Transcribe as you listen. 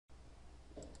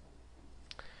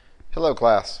Hello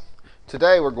class.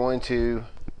 Today we're going to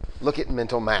look at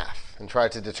mental math and try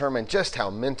to determine just how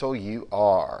mental you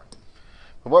are.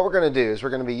 But what we're going to do is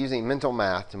we're going to be using mental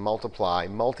math to multiply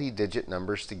multi-digit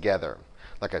numbers together,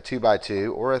 like a 2 by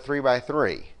 2 or a 3 by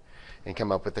 3, and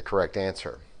come up with the correct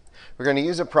answer. We're going to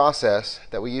use a process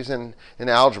that we use in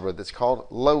algebra that's called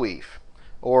LOEIF,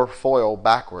 or FOIL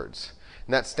backwards.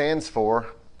 And that stands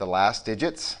for the last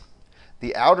digits,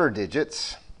 the outer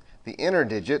digits, the inner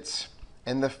digits,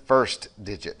 and the first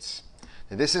digits.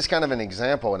 Now, this is kind of an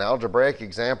example, an algebraic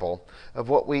example of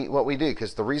what we do,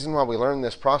 because the reason why we learn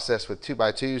this process with 2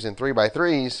 by 2s and 3 by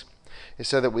 3s is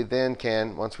so that we then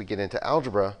can, once we get into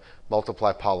algebra,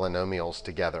 multiply polynomials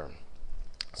together.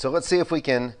 So let's see if we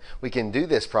can do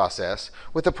this process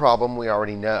with a problem we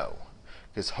already know,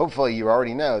 because hopefully you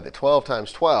already know that 12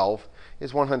 times 12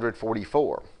 is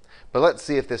 144. But let's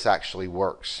see if this actually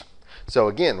works. So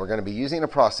again, we're going to be using a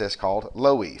process called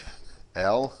LOEIF.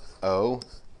 L-O-I-F,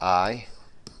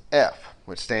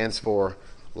 which stands for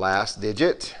last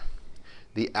digit,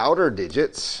 the outer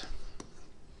digits,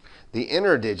 the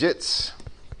inner digits.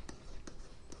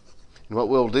 And what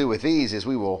we'll do with these is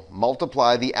we will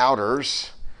multiply the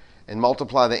outers and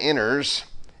multiply the inners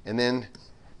and then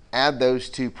add those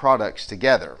two products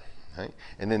together. Okay?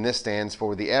 And then this stands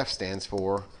for, the F stands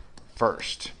for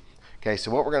first. Okay,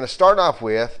 so what we're going to start off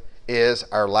with is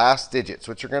our last digits,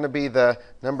 which are going to be the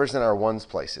numbers in our ones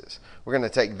places. We're going to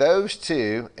take those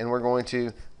two and we're going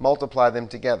to multiply them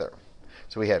together.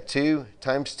 So we have 2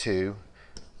 times 2,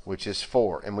 which is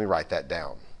 4, and we write that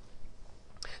down.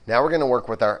 Now we're going to work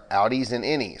with our outies and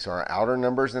innies, or our outer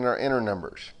numbers and our inner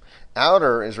numbers.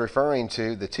 Outer is referring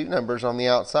to the two numbers on the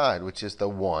outside, which is the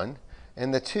 1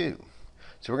 and the 2.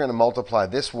 So we're going to multiply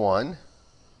this 1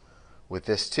 with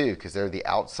this 2, because they're the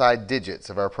outside digits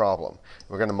of our problem.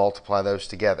 We're going to multiply those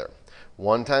together.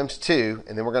 1 times 2,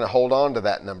 and then we're going to hold on to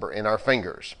that number in our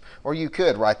fingers. Or you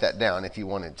could write that down if you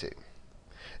wanted to.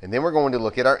 And then we're going to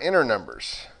look at our inner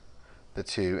numbers, the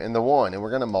 2 and the 1, and we're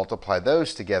going to multiply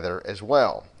those together as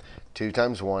well. 2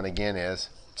 times 1 again is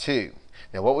 2.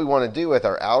 Now what we want to do with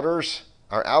our outers,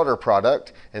 our outer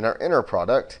product, and our inner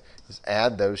product is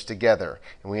add those together.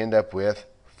 And we end up with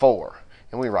 4,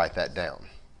 and we write that down.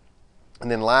 And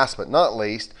then last but not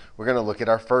least, we're going to look at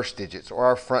our first digits, or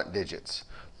our front digits,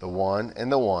 the 1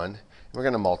 and the 1. And we're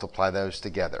going to multiply those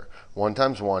together. 1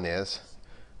 times 1 is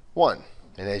 1.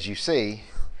 And as you see,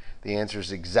 the answer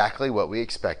is exactly what we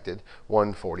expected,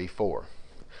 144.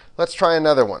 Let's try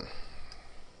another one.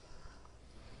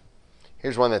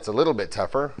 Here's one that's a little bit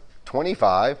tougher,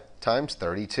 25 times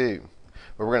 32.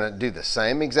 We're going to do the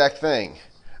same exact thing,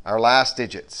 our last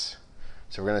digits.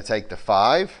 So we're going to take the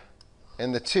 5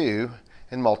 and the 2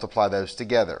 and multiply those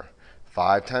together.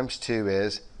 5 times 2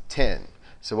 is 10.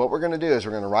 So what we're going to do is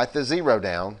we're going to write the 0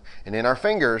 down, and in our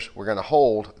fingers we're going to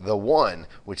hold the 1,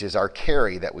 which is our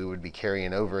carry that we would be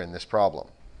carrying over in this problem.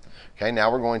 Okay, now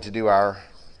we're going to do our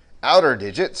outer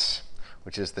digits,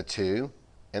 which is the 2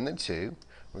 and the 2.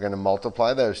 We're going to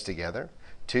multiply those together.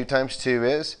 2 times 2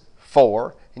 is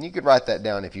 4, and you could write that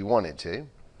down if you wanted to.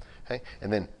 Okay,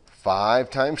 and then 5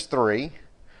 times 3,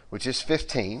 which is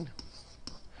 15.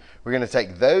 We're going to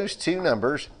take those two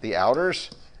numbers, the outers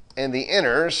and the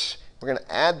inners, we're going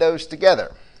to add those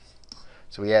together.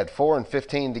 So we add 4 and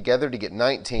 15 together to get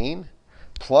 19,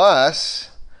 plus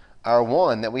our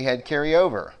 1 that we had carry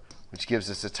over, which gives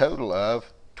us a total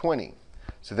of 20.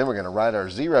 So then we're going to write our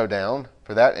 0 down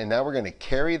for that, and now we're going to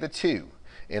carry the 2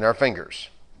 in our fingers.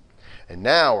 And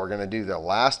now we're going to do the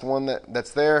last one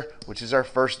that's there, which is our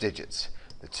first digits,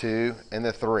 the 2 and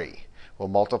the 3. We'll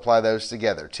multiply those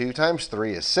together. 2 times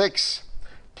 3 is 6,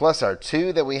 plus our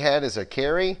 2 that we had as a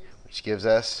carry, which gives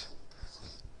us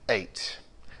 8.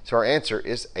 So our answer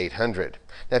is 800.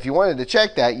 Now if you wanted to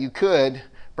check that, you could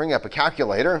bring up a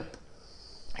calculator.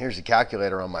 Here's a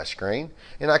calculator on my screen,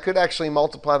 and I could actually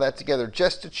multiply that together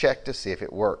just to check to see if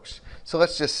it works. So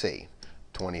let's just see.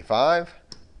 25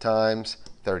 times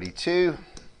 32,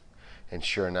 and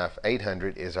sure enough,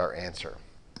 800 is our answer.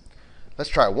 Let's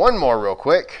try one more real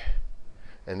quick,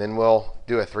 and then we'll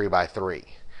do a 3 by 3.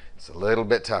 It's a little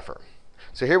bit tougher.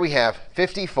 So here we have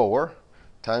 54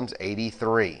 times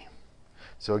 83.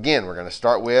 So again, we're going to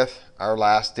start with our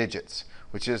last digits,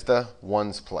 which is the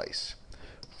ones place.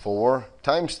 4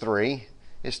 times 3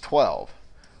 is 12.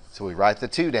 So we write the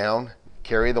 2 down,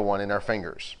 carry the 1 in our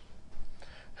fingers.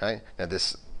 Okay? Now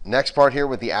this next part here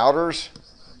with the outers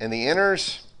and the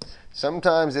inners,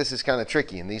 sometimes this is kind of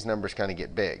tricky and these numbers kind of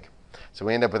get big. So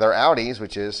we end up with our outies,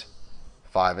 which is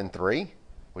 5 and 3,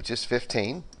 which is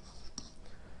 15.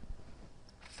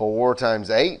 4 times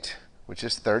 8, which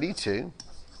is 32.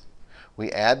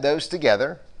 We add those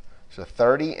together. So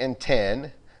 30 and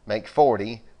 10 make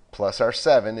 40, plus our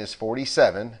 7 is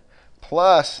 47,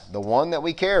 plus the 1 that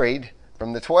we carried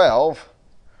from the 12,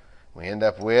 we end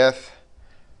up with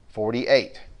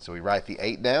 48. So we write the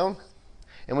 8 down,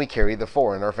 and we carry the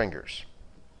 4 in our fingers.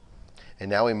 And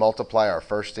now we multiply our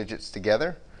first digits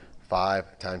together.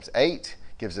 5 times 8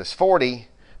 gives us 40,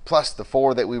 plus the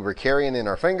 4 that we were carrying in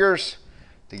our fingers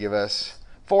to give us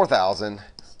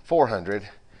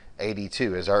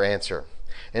 4,482 is our answer.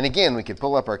 And again, we could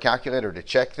pull up our calculator to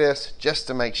check this just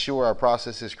to make sure our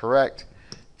process is correct.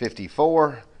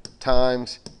 54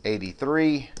 times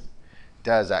 83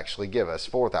 does actually give us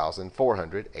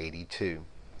 4,482.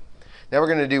 Now we're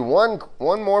going to do one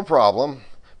more problem,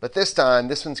 but this time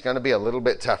this one's going to be a little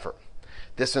bit tougher.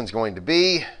 This one's going to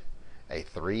be a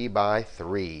 3 by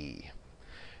 3.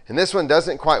 And this one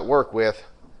doesn't quite work with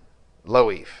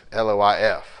LOIF,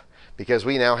 L-O-I-F, because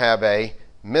we now have a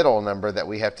middle number that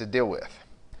we have to deal with.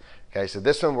 Okay, so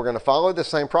this one we're going to follow the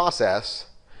same process,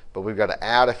 but we've got to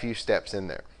add a few steps in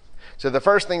there. So the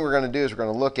first thing we're going to do is we're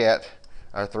going to look at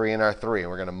our 3 and our 3, and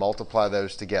we're going to multiply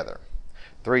those together.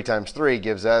 3 times 3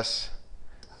 gives us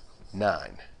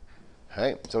 9.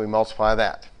 Okay, so we multiply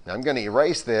that. Now I'm going to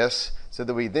erase this so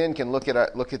that we then can look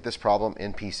at this problem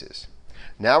in pieces.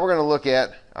 Now we're going to look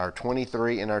at our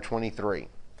 23 and our 23,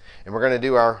 and we're going to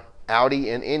do our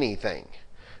outie and anything.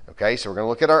 Okay, so we're going to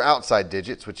look at our outside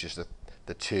digits, which is the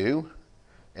 2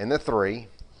 and the 3.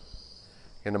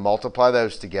 Going to multiply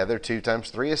those together. 2 times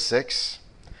 3 is 6.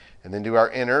 And then do our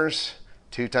inners.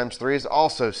 2 times 3 is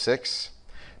also 6.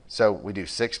 So we do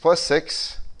 6 plus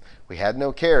 6. We had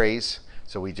no carries,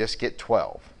 so we just get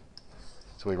 12.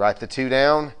 So we write the 2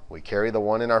 down. We carry the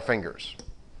 1 in our fingers.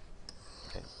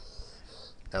 Okay.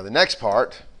 Now the next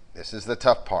part, this is the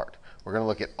tough part. We're going to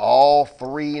look at all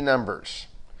 3 numbers.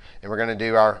 And we're going to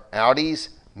do our outies,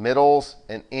 middles,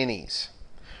 and innies.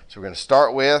 So we're going to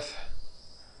start with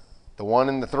the 1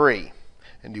 and the 3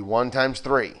 and do 1 times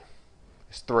 3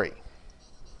 is 3.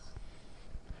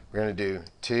 We're going to do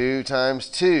 2 times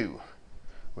 2,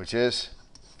 which is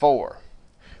 4.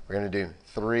 We're going to do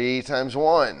 3 times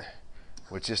 1,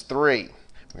 which is 3.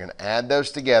 We're going to add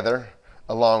those together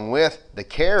along with the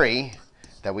carry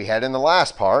that we had in the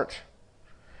last part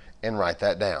and write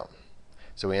that down.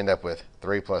 So we end up with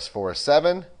 3 plus 4 is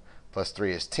 7, plus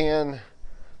 3 is 10,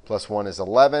 plus 1 is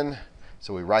 11.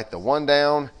 So we write the 1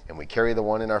 down and we carry the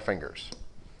 1 in our fingers.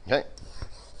 Okay?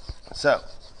 So,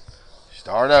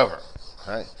 start over.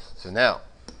 All right? So now,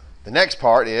 the next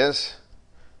part is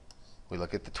we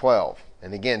look at the 12.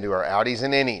 And again, do our outies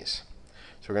and innies.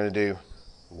 So we're going to do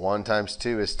 1 times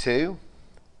 2 is 2.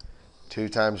 2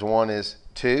 times 1 is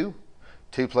 2.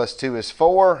 2 plus 2 is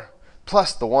 4.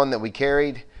 Plus the 1 that we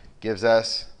carried gives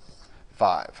us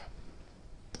 5.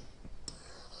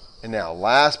 And now,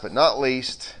 last but not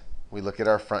least, we look at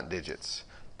our front digits,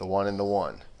 the 1 and the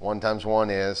 1. 1 times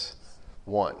 1 is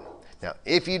 1. Now,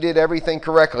 if you did everything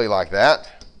correctly like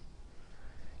that,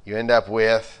 you end up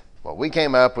with, what we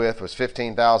came up with was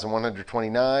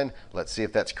 15,129. Let's see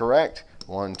if that's correct.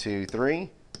 1, 2, 3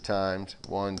 times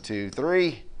 1, 2,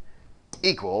 3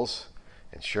 equals,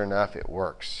 and sure enough, it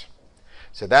works.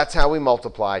 So that's how we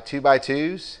multiply 2 by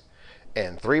 2s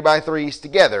and 3 by 3s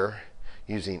together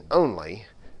using only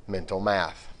mental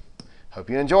math. Hope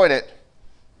you enjoyed it.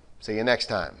 See you next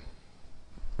time.